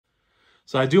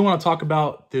So I do want to talk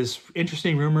about this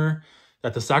interesting rumor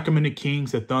that the Sacramento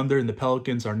Kings, the Thunder, and the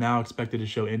Pelicans are now expected to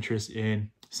show interest in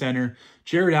center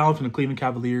Jarrett Allen from the Cleveland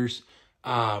Cavaliers.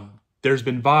 There's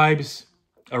been vibes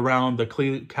around the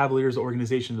Cleveland Cavaliers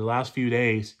organization the last few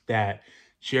days that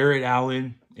Jarrett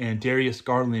Allen and Darius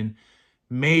Garland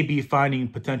may be finding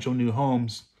potential new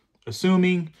homes,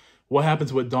 assuming what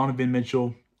happens with Donovan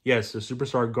Mitchell. Yes, the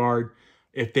superstar guard.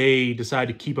 If they decide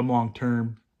to keep him long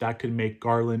term, that could make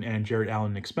Garland and Jarrett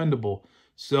Allen expendable.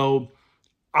 So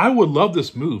I would love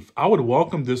this move. I would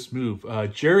welcome this move.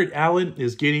 Jarrett Allen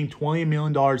is getting $20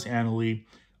 million annually.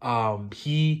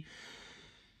 He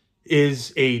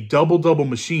is a double-double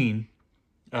machine.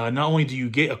 Not only do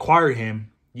you acquire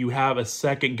him, you have a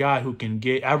second guy who can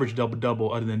get average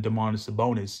double-double other than Domantas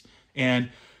Sabonis. And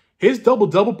his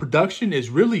double-double production is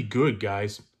really good,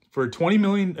 guys. For $20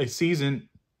 million a season,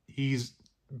 he's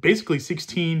basically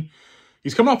 16.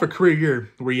 He's coming off a career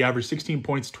year where he averaged 16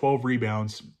 points, 12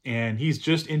 rebounds, and he's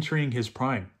just entering his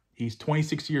prime. He's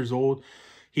 26 years old.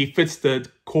 He fits the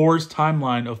core's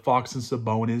timeline of Fox and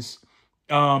Sabonis.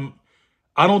 I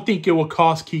don't think it will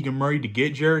cost Keegan Murray to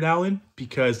get Jarrett Allen,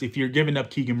 because if you're giving up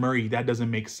Keegan Murray, that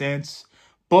doesn't make sense.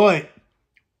 But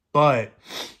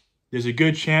there's a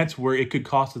good chance where it could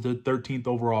cost the 13th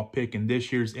overall pick in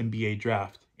this year's NBA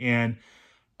draft. And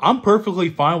I'm perfectly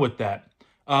fine with that.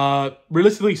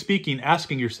 Realistically speaking, ask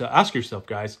yourself,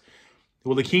 guys,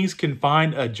 will the Kings can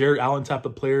find a Jarrett Allen type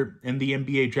of player in the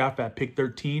NBA draft at pick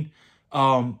 13?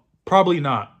 Probably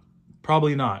not.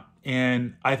 Probably not.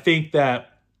 And I think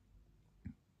that,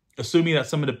 assuming that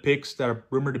some of the picks that are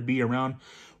rumored to be around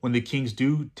when the Kings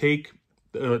do take,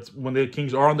 when the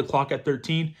Kings are on the clock at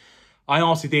 13, I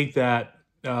honestly think that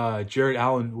Jarrett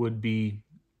Allen would be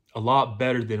a lot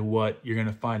better than what you're going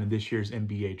to find in this year's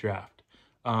NBA draft.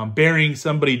 Bearing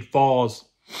somebody falls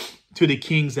to the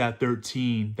Kings at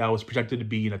 13 that was projected to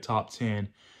be in a top 10,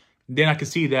 then I could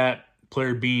see that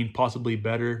player being possibly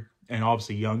better and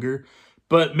obviously younger.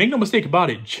 But make no mistake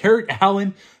about it, Jarrett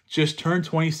Allen just turned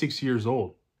 26 years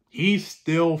old. He's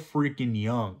still freaking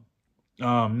young.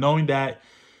 Knowing that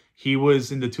he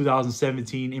was in the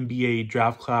 2017 NBA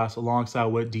draft class alongside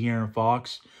with De'Aaron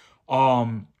Fox.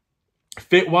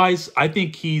 Fit-wise, I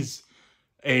think he's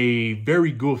a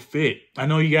very good fit. I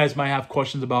know you guys might have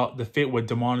questions about the fit with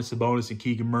Domantas Sabonis and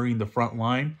Keegan Murray in the front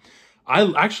line.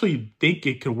 I actually think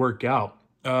it could work out.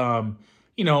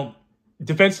 You know,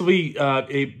 defensively,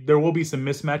 there will be some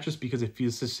mismatches because if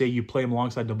you just say you play him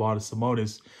alongside Domantas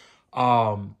Sabonis,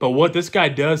 but what this guy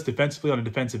does defensively on the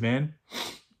defensive end,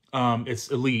 it's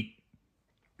elite.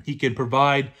 He can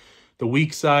provide the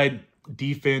weak side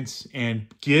defense and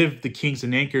give the Kings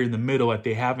an anchor in the middle that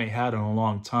they haven't had in a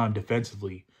long time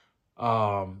defensively.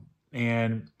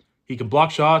 And he can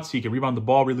block shots. He can rebound the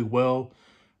ball really well.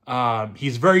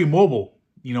 He's very mobile.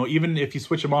 You know, even if you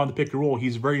switch him on the pick and roll,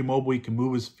 he's very mobile. He can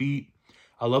move his feet.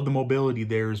 I love the mobility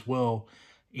there as well.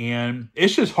 And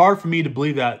it's just hard for me to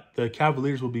believe that the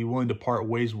Cavaliers will be willing to part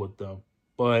ways with them.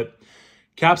 But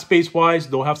cap space-wise,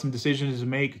 they'll have some decisions to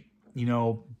make. You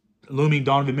know, looming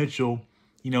Donovan Mitchell,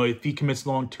 you know, if he commits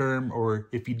long-term or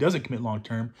if he doesn't commit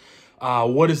long-term,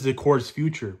 what is the core's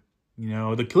future? You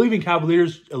know, the Cleveland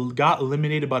Cavaliers got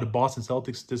eliminated by the Boston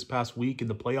Celtics this past week in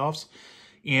the playoffs.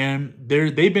 And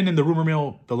they've been in the rumor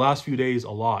mill the last few days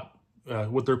a lot,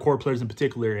 with their core players in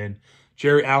particular, and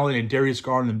Jarrett Allen and Darius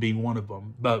Garland being one of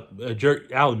them. But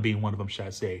Jarrett Allen being one of them, should I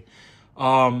say.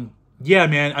 Yeah,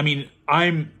 man, I mean,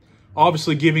 I'm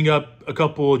obviously giving up a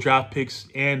couple of draft picks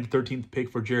and the 13th pick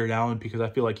for Jarrett Allen because I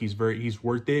feel like he's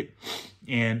worth it.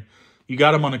 And you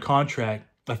got him on a contract,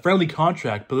 a friendly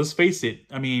contract. But let's face it,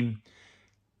 I mean,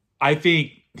 I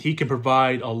think he can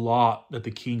provide a lot that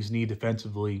the Kings need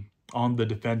defensively on the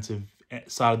defensive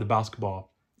side of the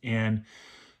basketball. And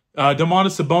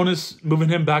Domantas Sabonis, moving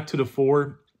him back to the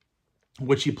 4,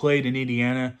 which he played in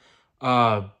Indiana,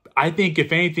 I think,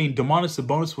 if anything, Domantas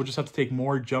Sabonis will just have to take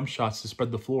more jump shots to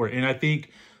spread the floor. And I think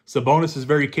Sabonis is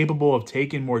very capable of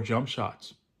taking more jump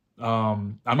shots.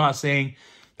 I'm not saying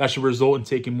that should result in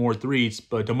taking more threes,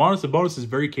 but Domantas Sabonis is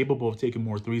very capable of taking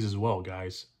more threes as well,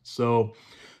 guys. So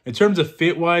in terms of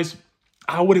fit-wise,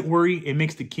 I wouldn't worry. It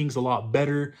makes the Kings a lot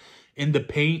better in the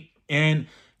paint. And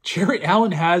Jarrett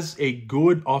Allen has a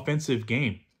good offensive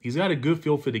game. He's got a good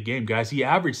feel for the game, guys. He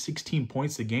averaged 16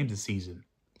 points a game this season.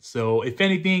 So, if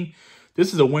anything,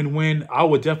 this is a win-win. I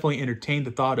would definitely entertain the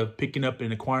thought of picking up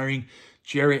and acquiring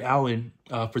Jarrett Allen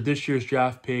for this year's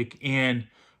draft pick and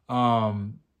a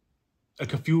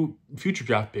few future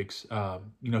draft picks.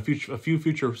 You know, a few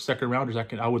future second-rounders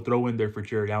I would throw in there for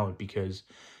Jarrett Allen because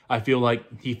I feel like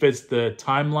he fits the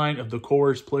timeline of the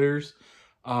core's players.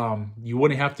 You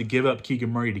wouldn't have to give up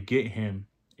Keegan Murray to get him.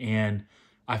 And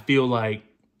I feel like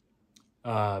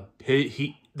the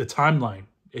timeline,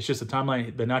 it's just a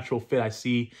timeline, the natural fit I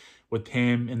see with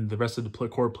him and the rest of the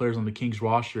core players on the Kings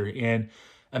roster. And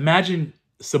imagine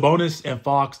Sabonis and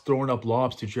Fox throwing up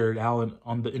lobs to Jarrett Allen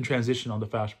in transition on the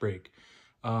fast break.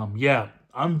 Yeah,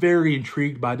 I'm very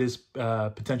intrigued by this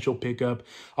potential pickup.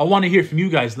 I want to hear from you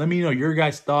guys. Let me know your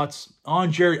guys' thoughts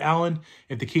on Jarrett Allen,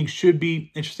 if the Kings should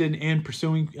be interested in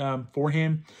pursuing for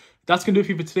him. That's going to do it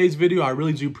for you for today's video. I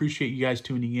really do appreciate you guys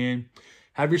tuning in.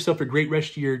 Have yourself a great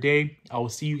rest of your day. I will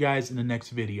see you guys in the next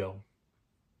video.